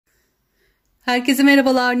Herkese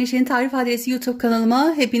merhabalar. Neşe'nin tarif adresi YouTube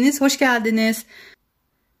kanalıma hepiniz hoş geldiniz.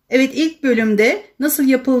 Evet, ilk bölümde nasıl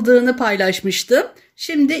yapıldığını paylaşmıştım.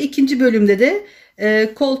 Şimdi ikinci bölümde de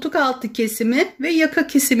koltuk altı kesimi ve yaka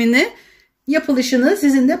kesimini yapılışını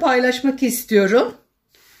sizinle paylaşmak istiyorum.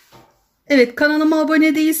 Evet, kanalıma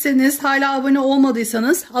abone değilseniz, hala abone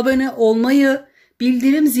olmadıysanız abone olmayı,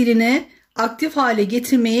 bildirim zilini aktif hale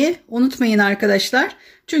getirmeyi unutmayın arkadaşlar.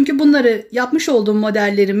 Çünkü bunları yapmış olduğum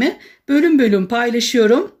modellerimi bölüm bölüm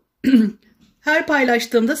paylaşıyorum. Her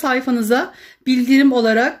paylaştığımda sayfanıza bildirim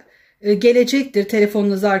olarak gelecektir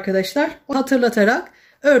telefonunuza arkadaşlar. Hatırlatarak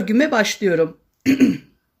örgüme başlıyorum.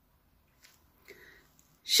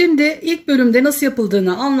 Şimdi ilk bölümde nasıl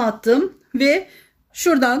yapıldığını anlattım ve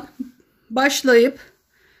şuradan başlayıp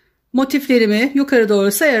motiflerimi yukarı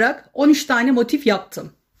doğru sayarak 13 tane motif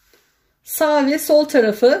yaptım. Sağ ve sol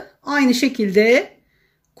tarafı aynı şekilde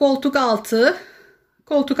koltuk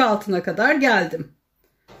altına kadar geldim.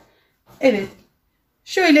 Evet.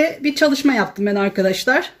 Şöyle bir çalışma yaptım ben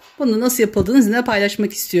arkadaşlar. Bunu nasıl yapıldığını sizinle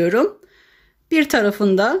paylaşmak istiyorum. Bir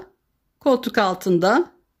tarafında koltuk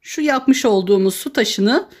altında şu yapmış olduğumuz su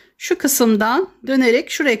taşını şu kısımdan dönerek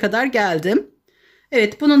şuraya kadar geldim.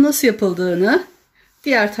 Evet, bunun nasıl yapıldığını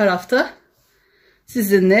diğer tarafta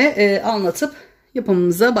sizinle anlatıp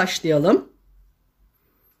yapımımıza başlayalım.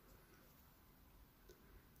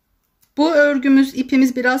 Bu örgümüz,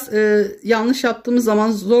 ipimiz biraz yanlış yaptığımız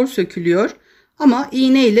zaman zor sökülüyor. Ama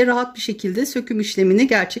iğne ile rahat bir şekilde söküm işlemini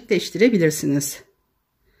gerçekleştirebilirsiniz.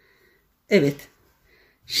 Evet.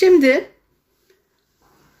 Şimdi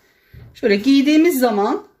şöyle giydiğimiz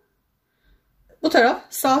zaman bu taraf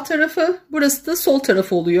sağ tarafı, burası da sol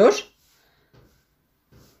tarafı oluyor.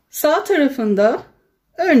 Sağ tarafında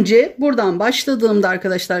önce buradan başladığımda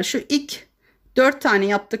arkadaşlar şu ilk 4 tane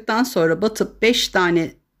yaptıktan sonra batıp 5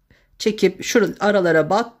 tane çekip şu aralara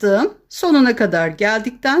battım. Sonuna kadar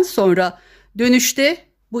geldikten sonra dönüşte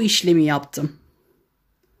bu işlemi yaptım.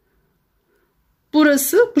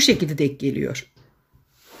 Burası bu şekilde denk geliyor.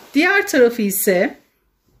 Diğer tarafı ise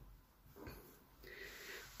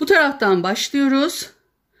bu taraftan başlıyoruz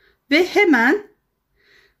ve hemen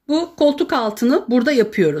bu koltuk altını burada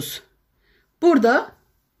yapıyoruz. Burada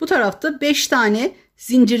bu tarafta 5 tane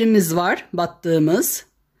zincirimiz var battığımız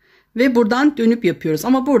ve buradan dönüp yapıyoruz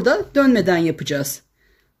ama burada dönmeden yapacağız.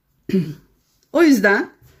 O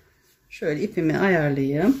yüzden şöyle ipimi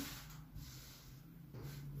ayarlayayım.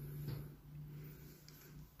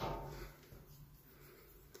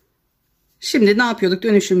 Şimdi ne yapıyorduk?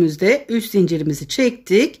 Dönüşümüzde 3 zincirimizi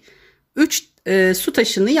çektik. 3 su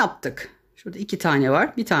taşını yaptık. Şurada 2 tane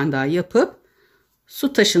var. Bir tane daha yapıp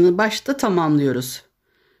su taşını başta tamamlıyoruz.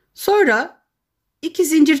 Sonra 2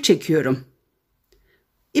 zincir çekiyorum.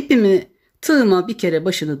 İpimi, tığıma bir kere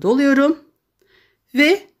başını doluyorum.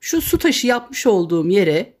 Ve şu su taşı yapmış olduğum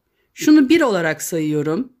yere şunu 1 olarak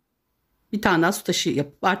sayıyorum. Bir tane daha su taşı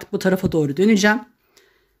yapıp artık bu tarafa doğru döneceğim.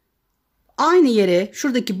 Aynı yere,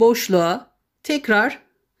 şuradaki boşluğa tekrar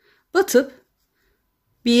batıp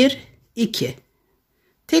 1 2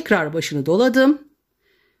 tekrar başını doladım.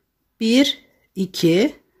 1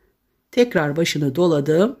 2 tekrar başını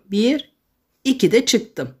doladım. 1 2 de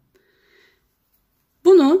çıktım.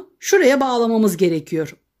 Bunu şuraya bağlamamız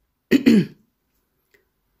gerekiyor.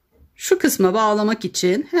 Şu kısma bağlamak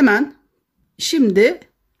için hemen şimdi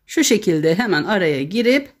şu şekilde hemen araya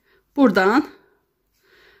girip buradan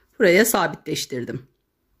buraya sabitleştirdim.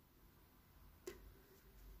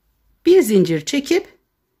 Bir zincir çekip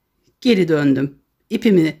geri döndüm.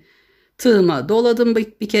 İpimi tığıma doladım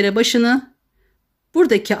bir kere başını.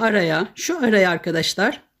 Buradaki araya, şu araya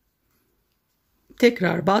arkadaşlar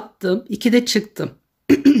tekrar battım. 2'de çıktım.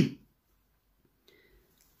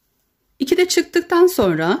 2'de çıktıktan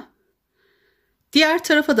sonra diğer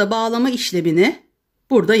tarafa da bağlama işlemini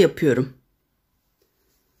burada yapıyorum.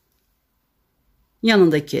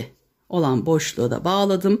 Yanındaki olan boşluğu da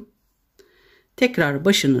bağladım. Tekrar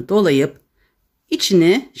başını dolayıp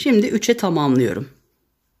içini şimdi 3'e tamamlıyorum.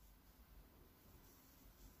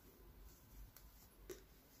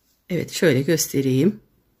 Evet, şöyle göstereyim.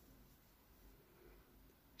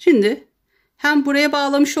 Şimdi hem buraya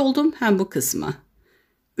bağlamış oldum hem bu kısma.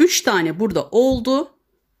 3 tane burada oldu.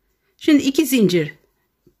 Şimdi 2 zincir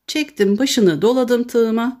çektim, başını doladım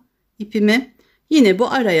tığıma, ipimi. Yine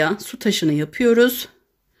bu araya su taşını yapıyoruz.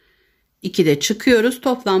 2'de çıkıyoruz.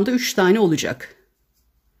 Toplamda 3 tane olacak.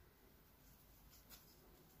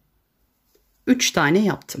 3 tane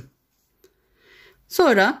yaptım.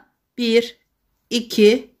 Sonra 1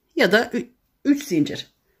 2 ya da 3 zincir.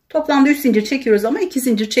 Toplamda 3 zincir çekiyoruz ama 2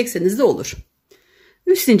 zincir çekseniz de olur.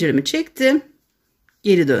 3 zincirimi çektim.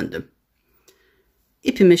 Geri döndüm.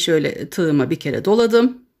 İpimi şöyle tığıma bir kere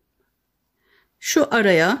doladım. Şu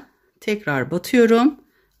araya tekrar batıyorum.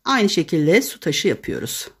 Aynı şekilde su taşı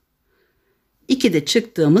yapıyoruz. 2 de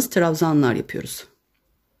çıktığımız trabzanlar yapıyoruz.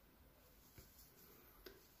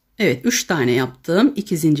 Evet, 3 tane yaptım.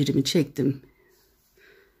 2 zincirimi çektim.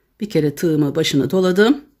 Bir kere tığımı başına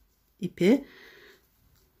doladım. İpi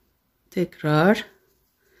tekrar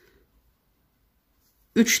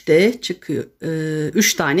 3 de çıkıyor.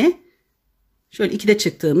 3 tane şöyle 2 de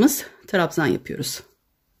çıktığımız trabzan yapıyoruz.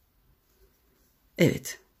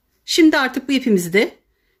 Evet. Şimdi artık bu ipimizi de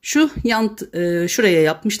şuraya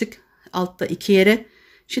yapmıştık. Altta 2 yere.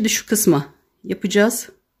 Şimdi şu kısma yapacağız.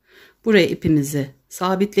 Buraya ipimizi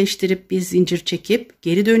sabitleştirip bir zincir çekip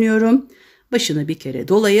geri dönüyorum. Başını bir kere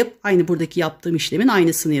dolayıp aynı buradaki yaptığım işlemin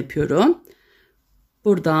aynısını yapıyorum.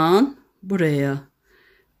 Buradan buraya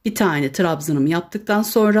bir tane trabzanımı yaptıktan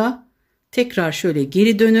sonra tekrar şöyle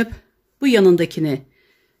geri dönüp bu yanındakini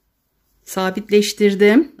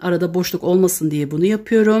sabitleştirdim. Arada boşluk olmasın diye bunu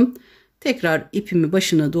yapıyorum. Tekrar ipimi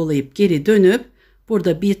başına dolayıp geri dönüp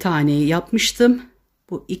burada bir tane yapmıştım.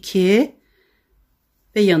 Bu 2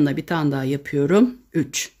 ve yanına bir tane daha yapıyorum.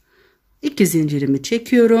 3. 2 zincirimi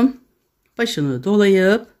çekiyorum. Başını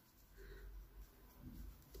dolayıp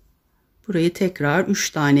burayı tekrar 3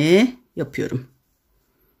 tane yapıyorum.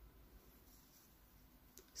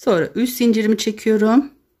 Sonra 3 zincirimi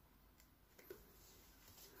çekiyorum.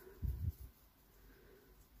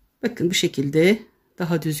 Bakın bu şekilde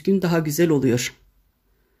daha düzgün, daha güzel oluyor.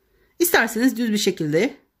 İsterseniz düz bir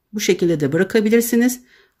şekilde bu şekilde de bırakabilirsiniz.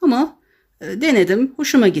 Ama denedim,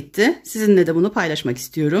 hoşuma gitti. Sizinle de bunu paylaşmak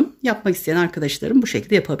istiyorum. Yapmak isteyen arkadaşlarım bu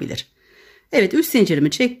şekilde yapabilir. Evet, 3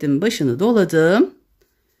 zincirimi çektim, başını doladım.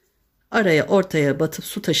 Araya ortaya batıp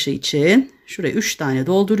su taşı için şuraya 3 tane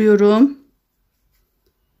dolduruyorum.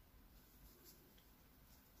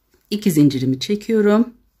 2 zincirimi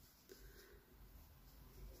çekiyorum.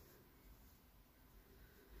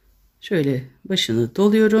 Şöyle başını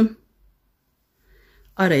doluyorum.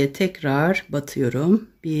 Araya tekrar batıyorum.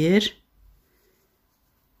 1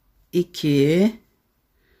 2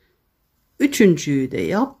 üçüncüyü de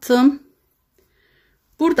yaptım.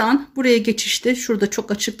 Buradan buraya geçişte şurada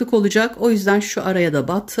çok açıklık olacak. O yüzden şu araya da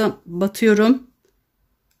batıyorum.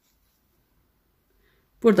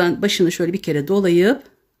 Buradan başını şöyle bir kere dolayıp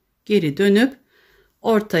geri dönüp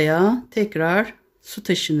ortaya tekrar su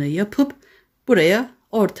taşını yapıp buraya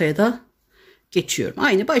ortaya da geçiyorum.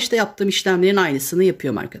 Aynı başta yaptığım işlemlerin aynısını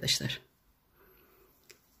yapıyorum arkadaşlar.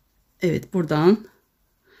 Evet, buradan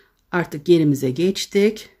artık yerimize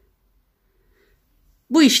geçtik.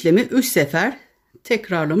 Bu işlemi 3 sefer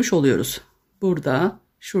tekrarlamış oluyoruz. Burada,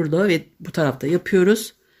 şurada ve bu tarafta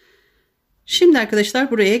yapıyoruz. Şimdi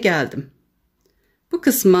arkadaşlar buraya geldim. Bu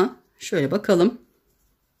kısma şöyle bakalım.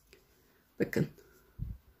 Bakın.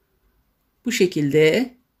 Bu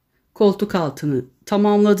şekilde koltuk altını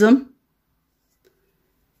tamamladım.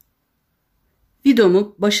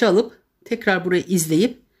 Videomu başa alıp tekrar burayı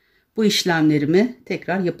izleyip bu işlemlerimi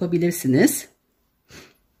tekrar yapabilirsiniz.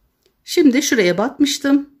 Şimdi şuraya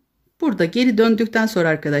batmıştım. Burada geri döndükten sonra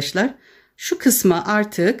arkadaşlar şu kısma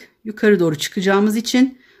artık yukarı doğru çıkacağımız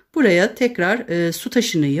için buraya tekrar su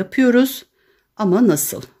taşını yapıyoruz. Ama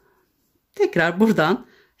nasıl? Tekrar buradan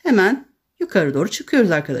hemen yukarı doğru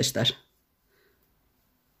çıkıyoruz arkadaşlar.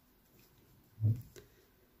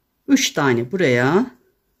 3 tane buraya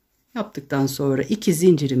yaptıktan sonra 2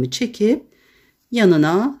 zincirimi çekip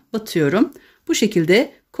yanına batıyorum. Bu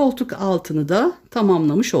şekilde koltuk altını da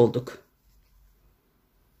tamamlamış olduk.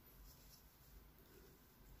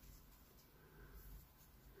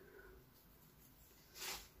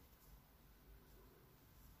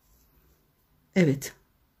 Evet.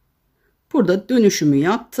 Burada dönüşümü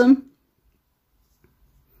yaptım.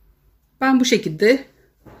 Ben bu şekilde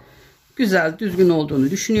güzel, düzgün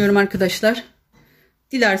olduğunu düşünüyorum arkadaşlar.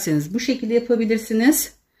 Dilerseniz bu şekilde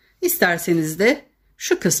yapabilirsiniz. İsterseniz de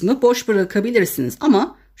şu kısmı boş bırakabilirsiniz.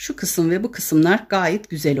 Ama şu kısım ve bu kısımlar gayet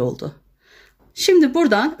güzel oldu. Şimdi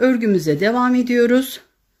buradan örgümüze devam ediyoruz.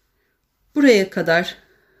 Buraya kadar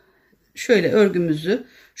şöyle örgümüzü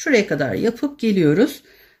şuraya kadar yapıp geliyoruz.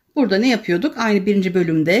 Burada ne yapıyorduk? Aynı birinci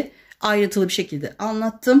bölümde ayrıntılı bir şekilde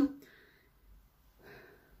anlattım.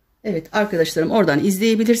 Evet arkadaşlarım, oradan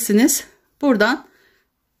izleyebilirsiniz. Buradan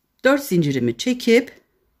 4 zincirimi çekip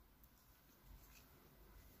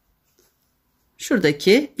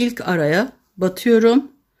şuradaki ilk araya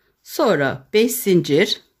batıyorum. Sonra 5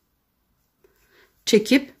 zincir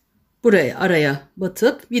çekip buraya araya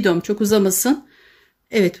batıp, videom çok uzamasın.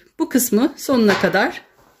 Evet, bu kısmı sonuna kadar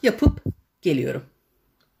yapıp geliyorum.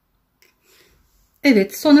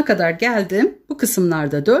 Evet, sona kadar geldim. Bu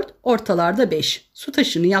kısımlarda 4, ortalarda 5. Su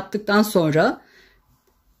taşını yaptıktan sonra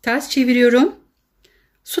ters çeviriyorum.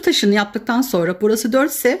 Su taşını yaptıktan sonra burası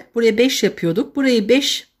 4 ise buraya 5 yapıyorduk. Burayı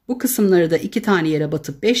 5, bu kısımları da 2 tane yere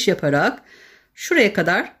batıp 5 yaparak şuraya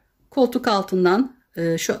kadar koltuk altından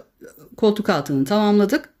şu koltuk altını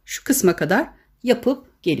tamamladık. Şu kısma kadar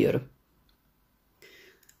yapıp geliyorum.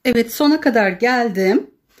 Evet, sona kadar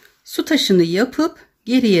geldim. Su taşını yapıp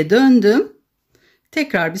geriye döndüm.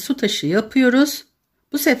 Tekrar bir su taşı yapıyoruz.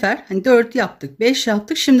 Bu sefer hani 4 yaptık, 5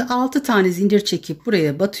 yaptık. Şimdi 6 tane zincir çekip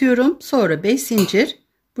buraya batıyorum. Sonra 5 zincir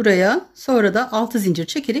buraya, sonra da 6 zincir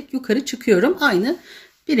çekerek yukarı çıkıyorum. Aynı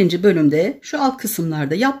birinci bölümde şu alt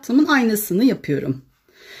kısımlarda yaptığımın aynısını yapıyorum.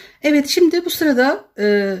 Evet, şimdi bu sırada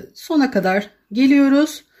sona kadar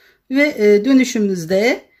geliyoruz ve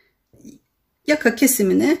dönüşümüzde yaka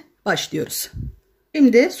kesimine başlıyoruz.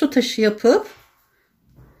 Şimdi su taşı yapıp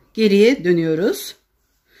geriye dönüyoruz.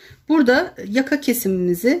 Burada yaka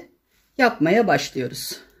kesimimizi yapmaya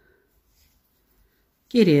başlıyoruz.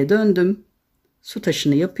 Geriye döndüm. Su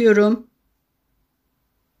taşını yapıyorum.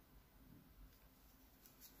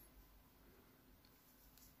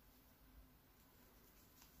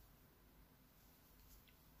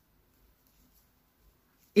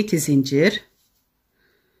 İki zincir.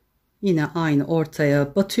 Yine aynı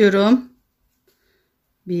ortaya batıyorum.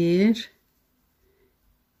 1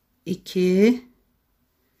 2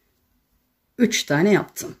 3 tane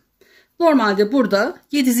yaptım. Normalde burada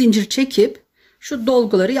 7 zincir çekip şu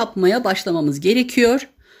dolguları yapmaya başlamamız gerekiyor.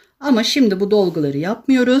 Ama şimdi bu dolguları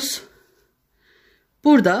yapmıyoruz.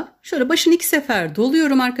 Burada şöyle başını 2 sefer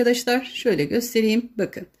doluyorum arkadaşlar. Şöyle göstereyim.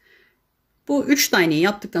 Bakın. Bu 3 taneyi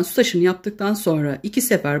yaptıktan, su taşını yaptıktan sonra 2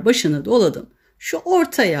 sefer başını doladım. Şu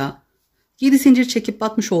ortaya 7 zincir çekip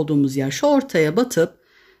batmış olduğumuz yer, şu ortaya batıp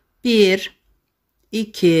 1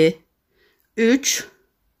 2 3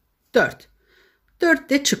 4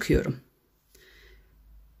 4'te çıkıyorum.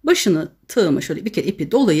 Başını, tığımı şöyle bir kere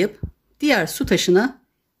ipi dolayıp diğer su taşına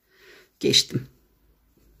geçtim.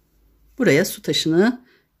 Buraya su taşını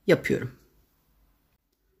yapıyorum.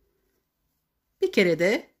 Bir kere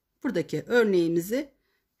de buradaki örneğimizi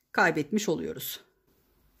kaybetmiş oluyoruz.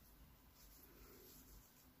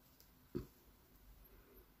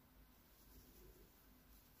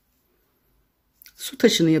 Su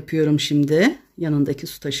taşını yapıyorum şimdi. Yanındaki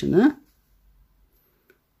su taşını.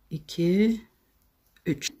 2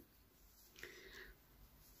 3.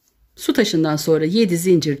 Su taşından sonra 7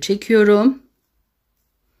 zincir çekiyorum.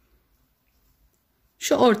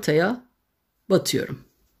 Şu ortaya batıyorum.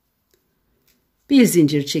 Bir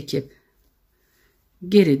zincir çekip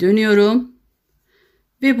geri dönüyorum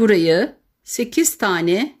ve burayı 8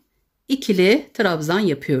 tane ikili trabzan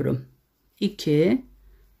yapıyorum. 2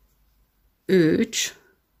 3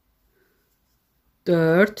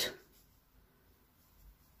 4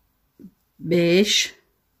 5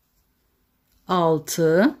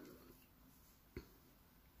 6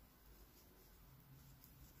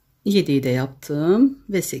 7'yi de yaptım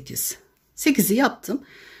ve 8. 8'i yaptım.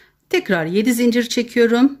 Tekrar 7 zincir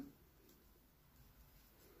çekiyorum.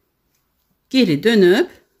 Geri dönüp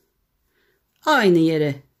aynı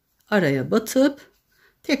yere araya batıp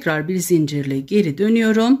tekrar bir zincirle geri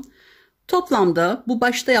dönüyorum. Toplamda bu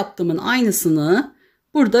başta yaptığımın aynısını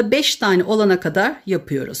burada 5 tane olana kadar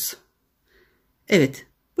yapıyoruz. Evet,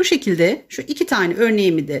 bu şekilde şu 2 tane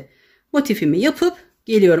örneğimi de motifimi yapıp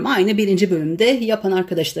geliyorum. Aynı birinci bölümde yapan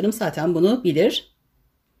arkadaşlarım zaten bunu bilir.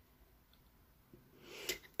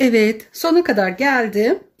 Evet, sona kadar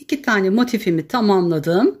geldim. 2 tane motifimi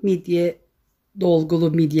tamamladım. Midye,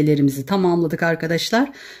 dolgulu midyelerimizi tamamladık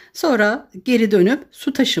arkadaşlar. Sonra geri dönüp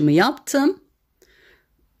su taşımı yaptım.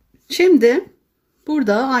 Şimdi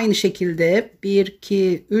burada aynı şekilde 1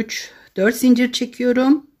 2 3 4 zincir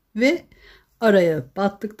çekiyorum ve araya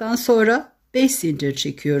battıktan sonra 5 zincir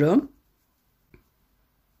çekiyorum.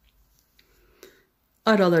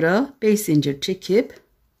 Aralara 5 zincir çekip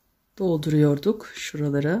dolduruyorduk.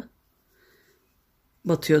 Şuralara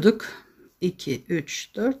batıyorduk. 2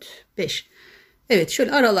 3 4 5. Evet,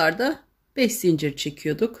 şöyle aralarda 5 zincir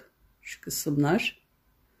çekiyorduk. Şu kısımlar.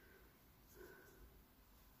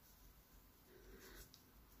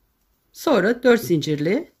 Sonra 4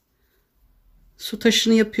 zincirli su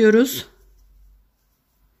taşını yapıyoruz.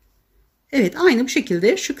 Evet, aynı bu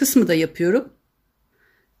şekilde şu kısmı da yapıyorum.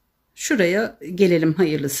 Şuraya gelelim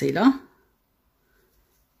hayırlısıyla.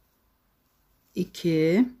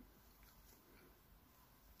 2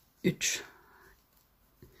 3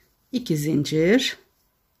 2 zincir,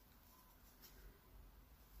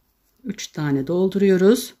 3 tane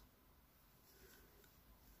dolduruyoruz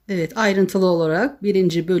Evet, ayrıntılı olarak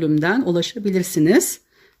 1. bölümden ulaşabilirsiniz.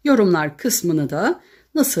 Yorumlar kısmını da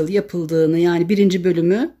nasıl yapıldığını, yani 1.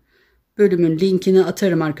 bölümün linkini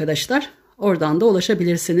atarım arkadaşlar. Oradan da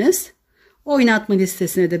ulaşabilirsiniz. Oynatma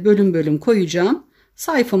listesine de bölüm bölüm koyacağım.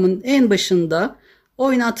 Sayfamın en başında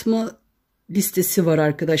oynatma listesi var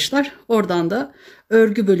arkadaşlar. Oradan da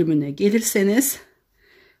örgü bölümüne gelirseniz,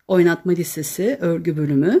 oynatma listesi, örgü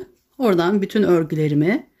bölümü. Oradan bütün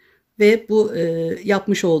örgülerimi ve bu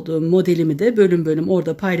yapmış olduğum modelimi de bölüm bölüm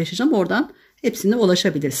orada paylaşacağım. Oradan hepsine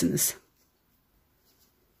ulaşabilirsiniz.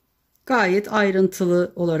 Gayet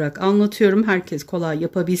ayrıntılı olarak anlatıyorum. Herkes kolay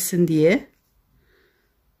yapabilsin diye.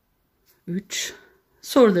 3.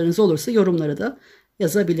 Sorularınız olursa yorumlara da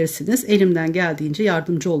yazabilirsiniz. Elimden geldiğince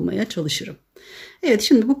yardımcı olmaya çalışırım. Evet,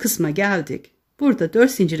 şimdi bu kısma geldik. Burada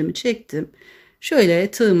 4 zincirimi çektim.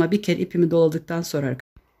 Şöyle tığıma bir kere ipimi doladıktan sonra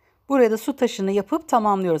buraya da su taşını yapıp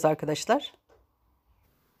tamamlıyoruz arkadaşlar.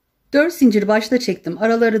 4 zincir başta çektim.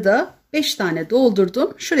 Araları da 5 tane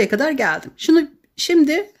doldurdum. Şuraya kadar geldim.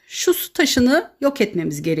 Şimdi şu su taşını yok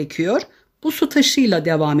etmemiz gerekiyor. Bu su taşıyla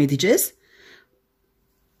devam edeceğiz.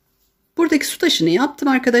 Buradaki su taşını yaptım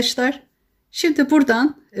arkadaşlar. Şimdi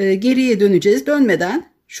buradan geriye döneceğiz.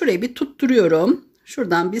 Dönmeden şurayı bir tutturuyorum.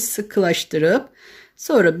 Şuradan bir sıkılaştırıp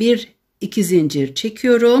sonra 1-2 zincir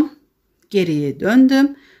çekiyorum. Geriye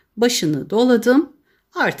döndüm. Başını doladım.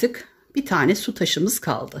 Artık bir tane su taşımız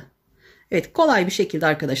kaldı. Evet, kolay bir şekilde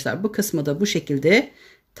arkadaşlar bu kısmı da bu şekilde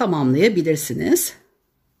tamamlayabilirsiniz.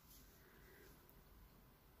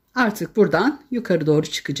 Artık buradan yukarı doğru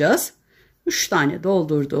çıkacağız. 3 tane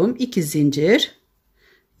doldurduğum 2 zincir,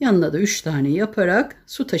 yanına da 3 tane yaparak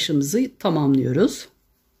su taşımızı tamamlıyoruz.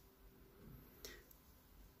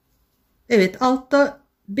 Evet, altta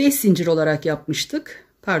 5 zincir olarak yapmıştık.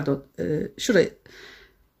 Pardon, şurayı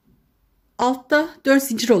altta 4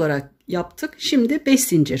 zincir olarak yaptık. Şimdi 5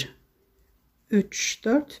 zincir. 3,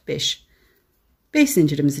 4, 5. 5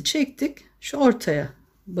 zincirimizi çektik. Şu ortaya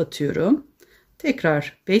batıyorum.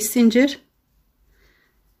 Tekrar 5 zincir.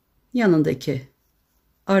 Yanındaki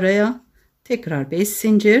araya tekrar 5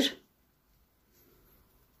 zincir.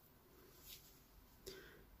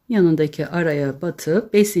 Yanındaki araya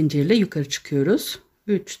batıp 5 zincirle yukarı çıkıyoruz.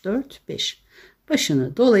 3, 4, 5.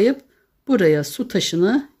 Başını dolayıp buraya su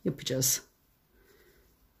taşını yapacağız.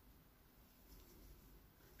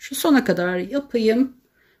 Şu sona kadar yapayım.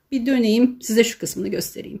 Bir döneyim, size şu kısmını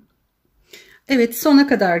göstereyim. Evet, sona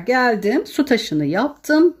kadar geldim. Su taşını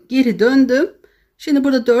yaptım. Geri döndüm. Şimdi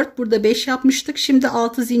burada 4, burada 5 yapmıştık. Şimdi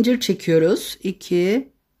 6 zincir çekiyoruz.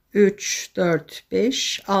 2, 3, 4,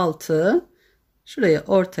 5, 6. Şuraya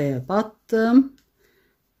ortaya battım.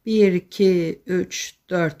 1, 2, 3,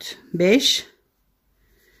 4, 5.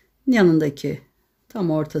 Yanındaki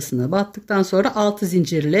tam ortasına battıktan sonra 6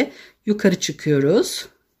 zincirle yukarı çıkıyoruz.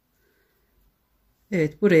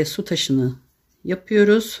 Evet, buraya su taşını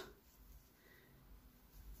yapıyoruz.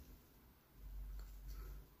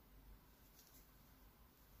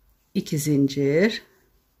 İki zincir.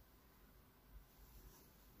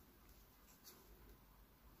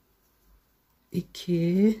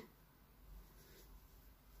 İki.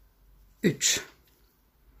 3.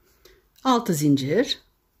 6 zincir.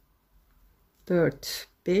 4,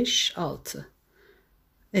 5, 6.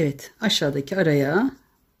 Evet, aşağıdaki araya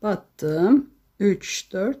battım.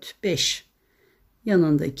 3, 4, 5.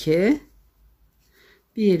 Yanındaki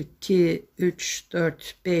 1, 2, 3,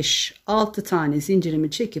 4, 5, 6 tane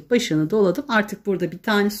zincirimi çekip başını doladım. Artık burada bir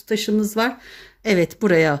tane su taşımız var. Evet,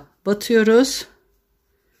 buraya batıyoruz.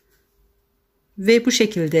 Ve bu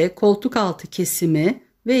şekilde koltuk altı kesimi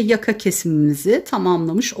ve yaka kesimimizi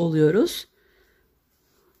tamamlamış oluyoruz.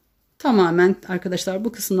 Tamamen arkadaşlar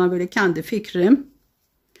bu kısımlar böyle kendi fikrim.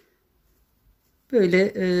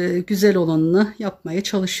 Böyle güzel olanını yapmaya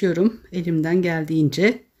çalışıyorum. Elimden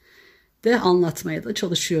geldiğince de anlatmaya da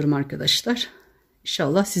çalışıyorum arkadaşlar.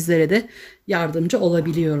 İnşallah sizlere de yardımcı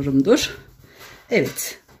olabiliyorumdur.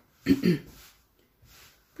 Evet.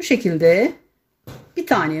 Bu şekilde bir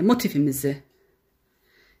tane motifimizi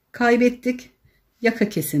kaybettik. Yaka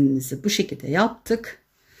kesimimizi bu şekilde yaptık.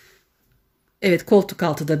 Evet, koltuk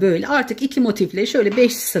altı da böyle. Artık iki motifle şöyle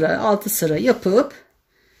 5 sıra 6 sıra yapıp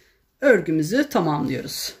örgümüzü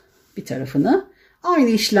tamamlıyoruz. Bir tarafını. Aynı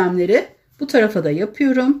işlemleri bu tarafa da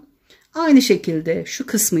yapıyorum. Aynı şekilde şu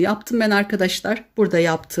kısmı yaptım ben arkadaşlar. Burada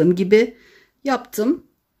yaptığım gibi yaptım.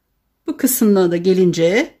 Bu kısımlara da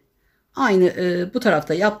gelince aynı bu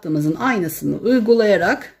tarafta yaptığımızın aynısını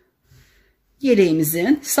uygulayarak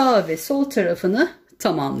yeleğimizin sağ ve sol tarafını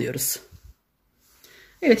tamamlıyoruz.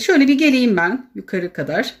 Evet, şöyle bir geleyim ben yukarı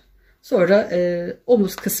kadar. Sonra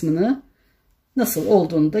omuz kısmını nasıl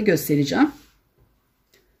olduğunu da göstereceğim.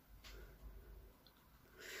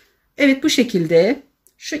 Evet, bu şekilde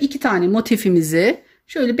şu iki tane motifimizi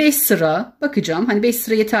şöyle 5 sıra bakacağım. Hani 5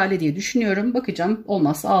 sıra yeterli diye düşünüyorum. Bakacağım,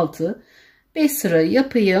 olmazsa 6. 5 sıra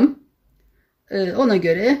yapayım. Ona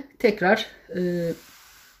göre tekrar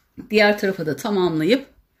diğer tarafı da tamamlayıp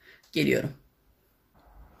geliyorum.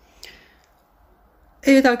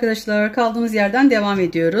 Evet arkadaşlar, kaldığımız yerden devam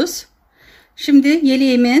ediyoruz. Şimdi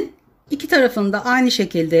yeleğimin iki tarafında aynı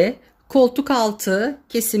şekilde koltuk altı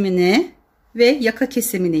kesimini ve yaka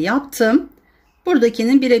kesimini yaptım.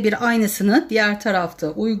 Buradakinin birebir aynısını diğer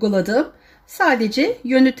tarafta uyguladım. Sadece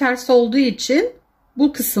yönü ters olduğu için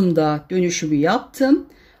bu kısımda dönüşümü yaptım.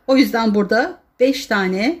 O yüzden burada 5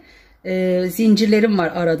 tane zincirlerim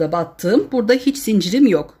var arada battığım. Burada hiç zincirim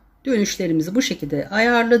yok. Dönüşlerimizi bu şekilde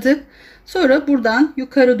ayarladık. Sonra buradan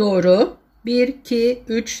yukarı doğru 1, 2,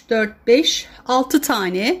 3, 4, 5, 6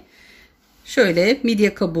 tane şöyle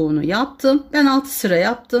midye kabuğunu yaptım. Ben 6 sıra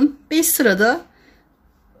yaptım. 5 sırada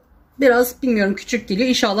biraz bilmiyorum küçük geliyor.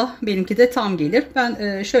 İnşallah benimki de tam gelir.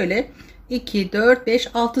 Ben şöyle 2, 4, 5,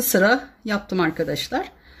 6 sıra yaptım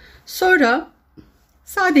arkadaşlar. Sonra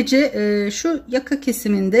sadece şu yaka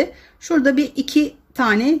kesiminde şurada bir iki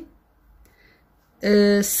tane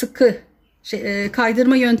sıkı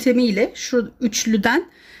kaydırma yöntemiyle şu üçlüden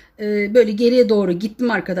böyle geriye doğru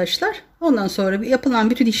gittim arkadaşlar. Ondan sonra yapılan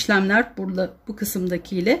bütün işlemler burada bu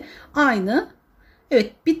kısımdakiyle aynı.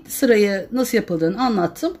 Evet, bir sırayı nasıl yapıldığını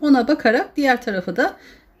anlattım. Ona bakarak diğer tarafı da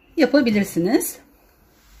yapabilirsiniz.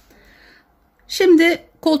 Şimdi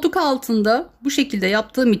koltuk altında bu şekilde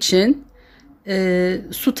yaptığım için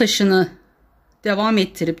su taşını devam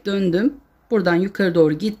ettirip döndüm. Buradan yukarı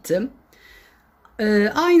doğru gittim.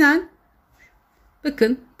 Aynen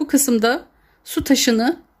bakın bu kısımda su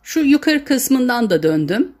taşını şu yukarı kısmından da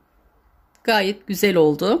döndüm. Gayet güzel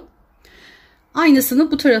oldu.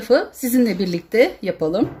 Aynısını bu tarafı sizinle birlikte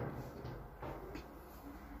yapalım.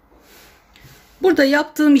 Burada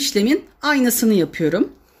yaptığım işlemin aynısını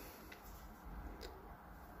yapıyorum.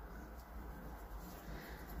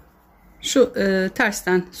 Şu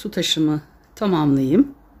tersten su taşımı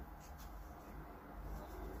tamamlayayım.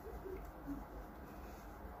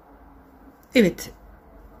 Evet.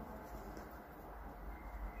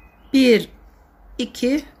 1,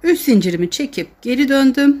 2, 3 zincirimi çekip geri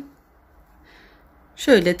döndüm.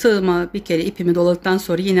 Şöyle tığıma bir kere ipimi doladıktan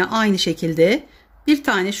sonra yine aynı şekilde bir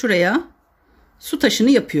tane şuraya su taşını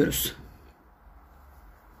yapıyoruz.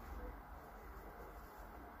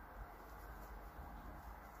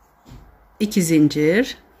 İki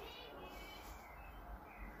zincir.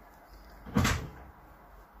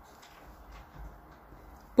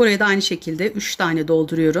 Buraya da aynı şekilde 3 tane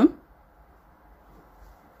dolduruyorum.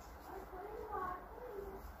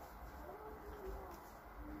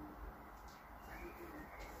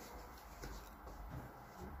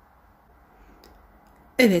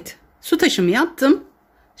 Evet, su taşımı yaptım.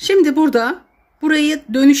 Şimdi burayı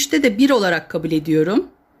dönüşte de 1 olarak kabul ediyorum.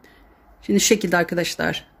 Şimdi şu şekilde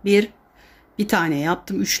arkadaşlar, bir tane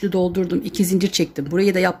yaptım, üçlü doldurdum, 2 zincir çektim.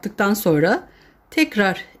 Burayı da yaptıktan sonra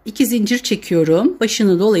tekrar 2 zincir çekiyorum,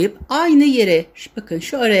 başını dolayıp aynı yere, bakın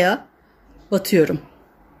şu araya batıyorum.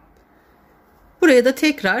 Buraya da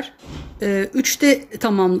tekrar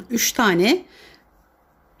 3 tane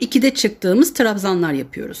 2'de çıktığımız trabzanlar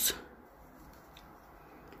yapıyoruz.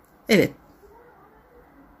 Evet.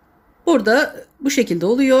 Burada bu şekilde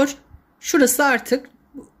oluyor. Şurası artık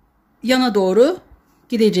yana doğru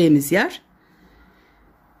gideceğimiz yer.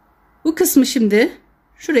 Bu kısmı şimdi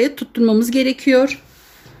şuraya tutturmamız gerekiyor.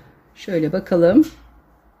 Şöyle bakalım.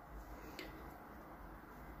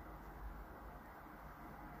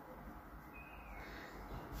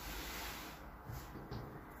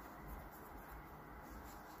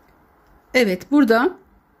 Evet, burada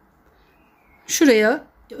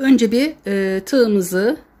şuraya önce bir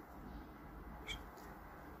tığımızı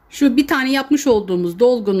şu bir tane yapmış olduğumuz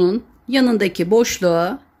dolgunun yanındaki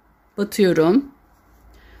boşluğa batıyorum.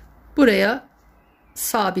 Buraya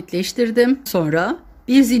sabitleştirdim. Sonra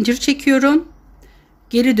bir zincir çekiyorum.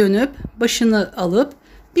 Geri dönüp başını alıp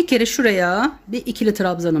bir kere şuraya bir ikili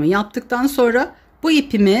trabzanımı yaptıktan sonra bu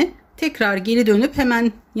ipimi tekrar geri dönüp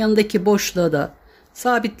hemen yanındaki boşluğa da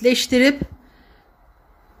sabitleştirip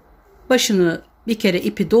başını bir kere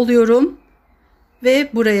ipi doluyorum ve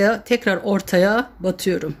buraya tekrar ortaya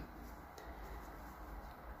batıyorum.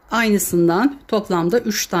 Aynısından toplamda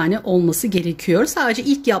 3 tane olması gerekiyor. Sadece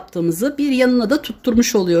ilk yaptığımızı bir yanına da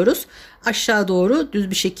tutturmuş oluyoruz. Aşağı doğru düz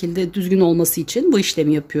bir şekilde düzgün olması için bu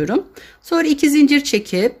işlemi yapıyorum. Sonra 2 zincir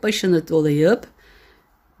çekip başını dolayıp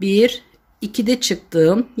 1, 2'de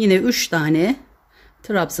çıktığım yine 3 tane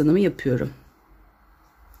trabzanımı yapıyorum.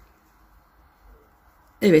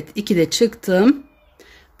 Evet, 2'de çıktım.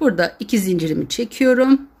 Burada 2 zincirimi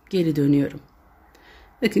çekiyorum. Geri dönüyorum.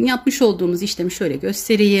 Bakın yapmış olduğumuz işlemi şöyle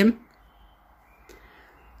göstereyim.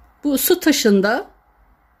 Bu su taşında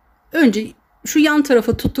önce şu yan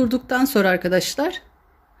tarafı tutturduktan sonra arkadaşlar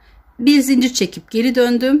bir zincir çekip geri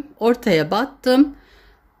döndüm. Ortaya battım.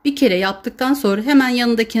 Bir kere yaptıktan sonra hemen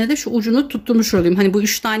yanındakine de şu ucunu tutturmuş olayım. Hani bu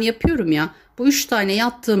 3 tane yapıyorum ya. Bu 3 tane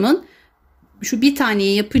yaptığımın şu bir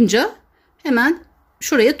taneyi yapınca hemen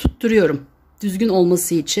şuraya tutturuyorum. Düzgün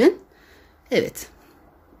olması için. Evet.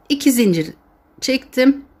 2 zincir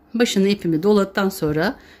çektim. Başına ipimi doladıktan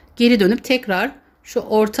sonra geri dönüp tekrar şu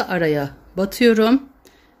orta araya batıyorum.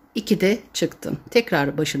 2 de çıktım.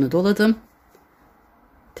 Tekrar başını doladım.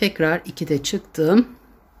 Tekrar 2 de çıktım.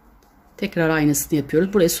 Tekrar aynısını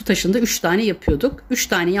yapıyoruz. Buraya su taşında 3 tane yapıyorduk. 3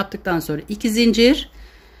 tane yaptıktan sonra 2 zincir.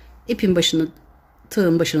 İpin başını,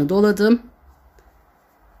 tığın başını doladım.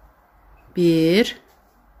 1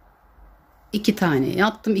 2 tane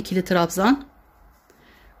yaptım. İkili trabzan.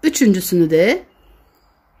 Üçüncüsünü de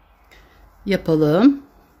yapalım.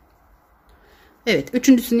 Evet,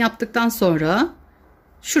 üçüncüsünü yaptıktan sonra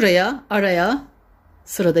şuraya araya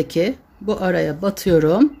sıradaki bu araya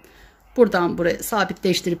batıyorum. Buradan buraya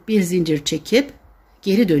sabitleştirip bir zincir çekip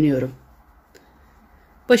geri dönüyorum.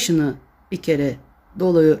 Başını bir kere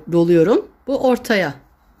doluyorum. Bu ortaya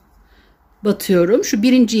batıyorum. Şu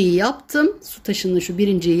birinciyi yaptım. Su taşının şu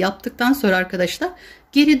birinciyi yaptıktan sonra arkadaşlar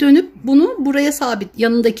geri dönüp bunu buraya sabit,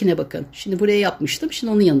 yanındakine bakın. Şimdi buraya yapmıştım.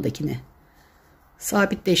 Şimdi onun yanındakine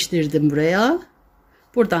sabitleştirdim buraya.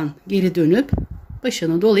 Buradan geri dönüp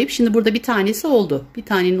başını dolayıp şimdi burada bir tanesi oldu. Bir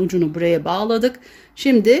tanenin ucunu buraya bağladık.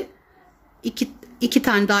 Şimdi iki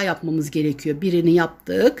tane daha yapmamız gerekiyor. Birini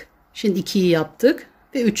yaptık. Şimdi 2'yi yaptık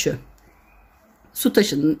ve 3'ü. Su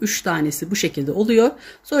taşının 3 tanesi bu şekilde oluyor.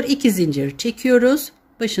 Sonra 2 zincir çekiyoruz.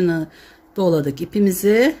 Başını doladık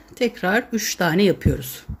ipimizi. Tekrar 3 tane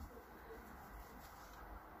yapıyoruz.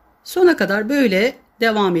 Sona kadar böyle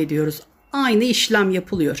devam ediyoruz. Aynı işlem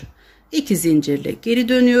yapılıyor. 2 zincirle geri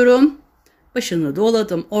dönüyorum. Başını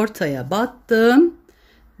doladım. Ortaya battım.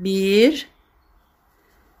 1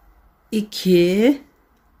 2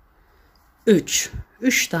 3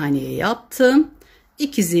 3 taneyi yaptım.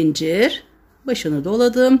 2 zincir, başını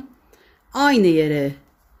doladım. Aynı yere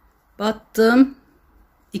battım.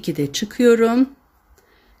 2 de çıkıyorum.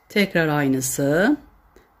 Tekrar aynısı.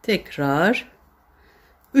 Tekrar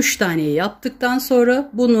 3 taneyi yaptıktan sonra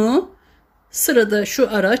bunu sırada şu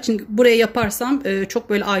ara, çünkü buraya yaparsam çok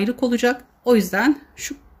böyle ayrık olacak. O yüzden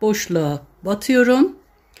şu boşluğa batıyorum.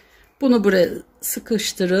 Bunu buraya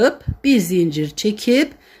sıkıştırıp bir zincir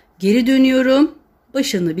çekip geri dönüyorum.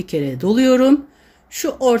 Başını bir kere doluyorum. Şu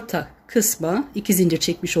orta kısma 2 zincir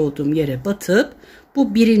çekmiş olduğum yere batıp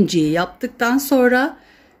bu birinciyi yaptıktan sonra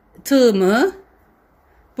tığımı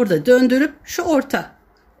burada döndürüp şu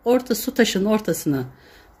orta su taşının ortasına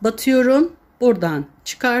batıyorum. Buradan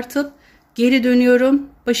çıkartıp geri dönüyorum.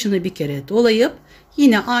 Başını bir kere dolayıp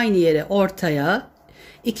yine aynı yere ortaya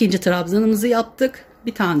ikinci trabzanımızı yaptık.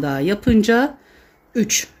 Bir tane daha yapınca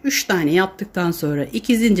 3 tane yaptıktan sonra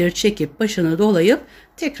 2 zincir çekip başını dolayıp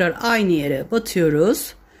tekrar aynı yere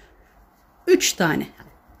batıyoruz. 3 tane.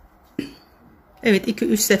 Evet,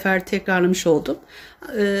 2-3 sefer tekrarlamış oldum.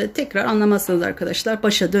 Tekrar anlamazsanız arkadaşlar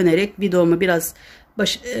başa dönerek videomu biraz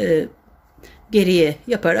geriye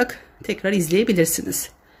yaparak tekrar izleyebilirsiniz.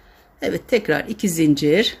 Evet, tekrar 2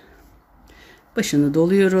 zincir. Başını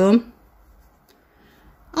doluyorum.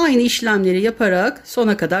 Aynı işlemleri yaparak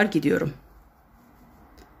sona kadar gidiyorum.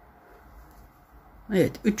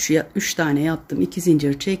 Evet, 3 tane yaptım. 2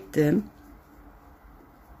 zincir çektim.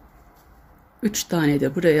 3 tane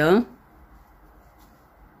de buraya.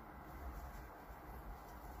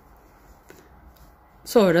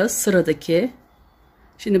 Sonra sıradaki,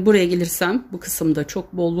 şimdi buraya gelirsem bu kısımda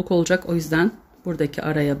çok bolluk olacak. O yüzden buradaki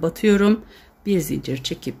araya batıyorum. Bir zincir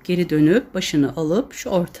çekip geri dönüp başını alıp şu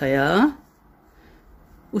ortaya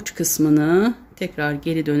uç kısmını tekrar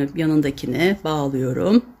geri dönüp yanındakine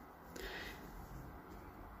bağlıyorum.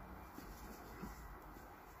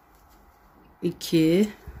 2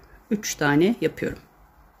 3 tane yapıyorum.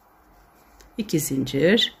 2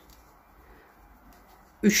 zincir,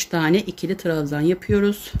 3 tane ikili trabzan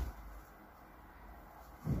yapıyoruz.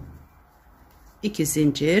 2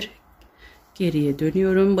 zincir, geriye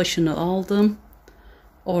dönüyorum, başını aldım,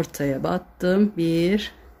 ortaya battım.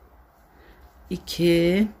 1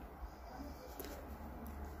 2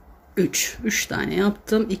 3 tane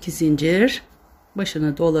yaptım. 2 zincir,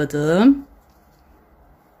 başını doladım.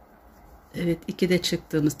 Evet, 2'de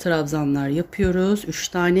çıktığımız trabzanlar yapıyoruz. 3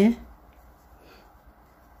 tane.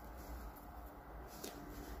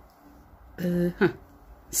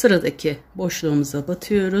 sıradaki boşluğumuza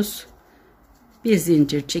batıyoruz. Bir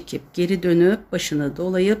zincir çekip geri dönüp başını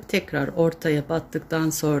dolayıp tekrar ortaya battıktan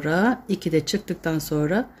sonra 2'de çıktıktan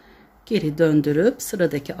sonra geri döndürüp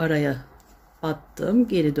sıradaki araya battım,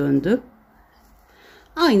 geri döndüm.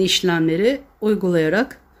 Aynı işlemleri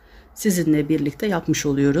uygulayarak sizinle birlikte yapmış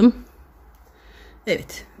oluyorum.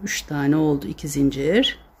 Evet, 3 tane oldu, 2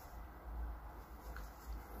 zincir.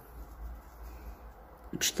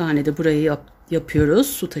 3 tane de burayı yapıyoruz,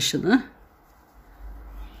 su taşını.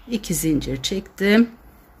 2 zincir çektim.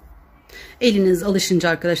 Eliniz alışınca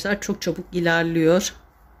arkadaşlar çok çabuk ilerliyor.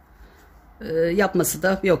 Yapması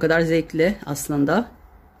da bir o kadar zevkli aslında.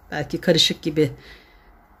 Belki karışık gibi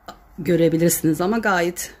görebilirsiniz ama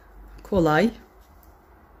gayet kolay.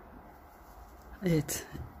 Evet.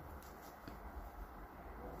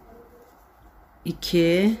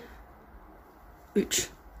 2 3.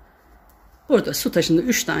 Burada su taşında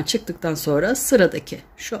 3 tane çıktıktan sonra sıradaki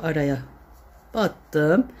şu araya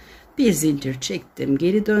battım. Bir zincir çektim,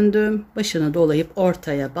 geri döndüm. Başını dolayıp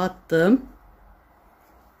ortaya battım.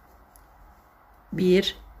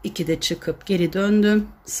 1 2'de çıkıp geri döndüm.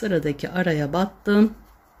 Sıradaki araya battım.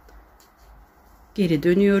 Geri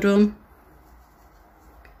dönüyorum.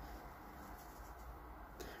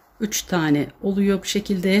 3 tane oluyor bu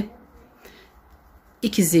şekilde.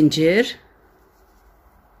 2 zincir.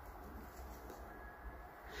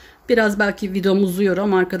 Biraz belki videom uzuyor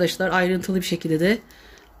ama arkadaşlar ayrıntılı bir şekilde de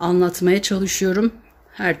anlatmaya çalışıyorum.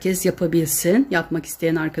 Herkes yapabilsin. Yapmak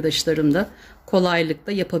isteyen arkadaşlarım da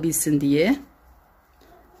kolaylıkla yapabilsin diye.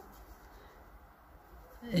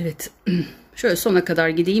 Evet. Şöyle sona kadar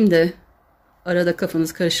gideyim de arada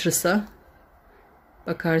kafanız karışırsa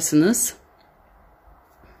bakarsınız.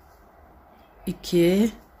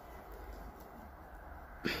 2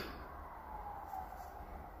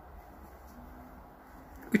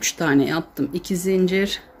 3 tane yaptım. 2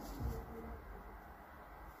 zincir.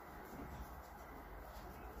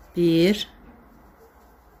 1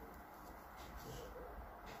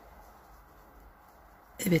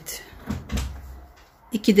 Evet.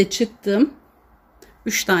 2'de çıktım.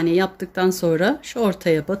 3 tane yaptıktan sonra şu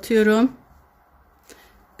ortaya batıyorum.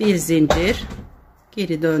 Bir zincir.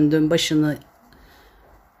 Geri döndüm. Başını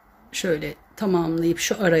şöyle tamamlayıp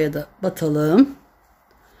şu araya da batalım.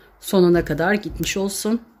 Sonuna kadar gitmiş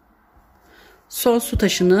olsun. Son su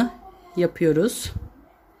taşını yapıyoruz.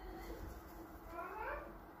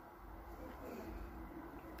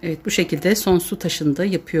 Evet, bu şekilde son su taşını da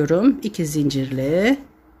yapıyorum. 2 zincirle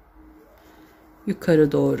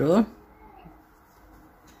yukarı doğru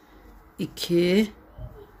 2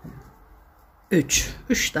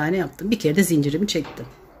 3 tane yaptım. Bir kere de zincirimi çektim.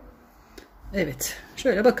 Evet,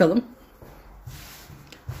 şöyle bakalım.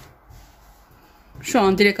 Şu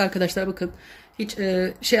an direkt arkadaşlar bakın hiç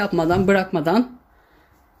şey yapmadan, bırakmadan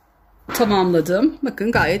tamamladım.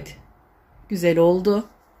 Bakın gayet güzel oldu.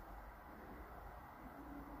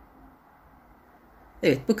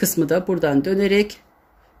 Evet, bu kısmı da buradan dönerek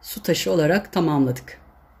su taşı olarak tamamladık.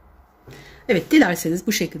 Evet, dilerseniz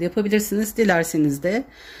bu şekilde yapabilirsiniz. Dilerseniz de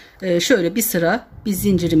şöyle bir sıra bir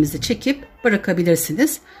zincirimizi çekip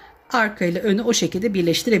bırakabilirsiniz. Arka ile önü o şekilde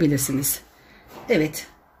birleştirebilirsiniz. Evet,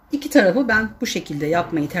 iki tarafı ben bu şekilde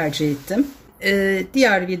yapmayı tercih ettim.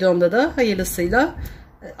 Diğer videomda da hayırlısıyla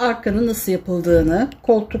arkanın nasıl yapıldığını,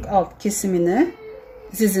 koltuk alt kesimini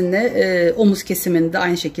sizinle, omuz kesimini de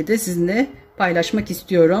aynı şekilde sizinle paylaşmak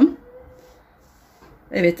istiyorum.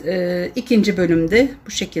 Evet, ikinci bölümde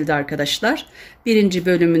bu şekilde arkadaşlar. Birinci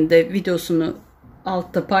bölümünde videosunu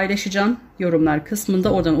altta paylaşacağım. Yorumlar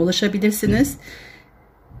kısmında oradan ulaşabilirsiniz.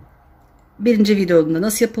 Birinci videomda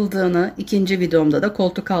nasıl yapıldığını, ikinci videomda da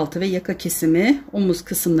koltuk altı ve yaka kesimi, omuz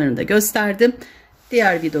kısımlarını da gösterdim.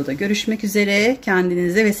 Diğer videoda görüşmek üzere.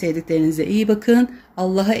 Kendinize ve sevdiklerinize iyi bakın.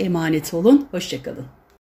 Allah'a emanet olun. Hoşça kalın.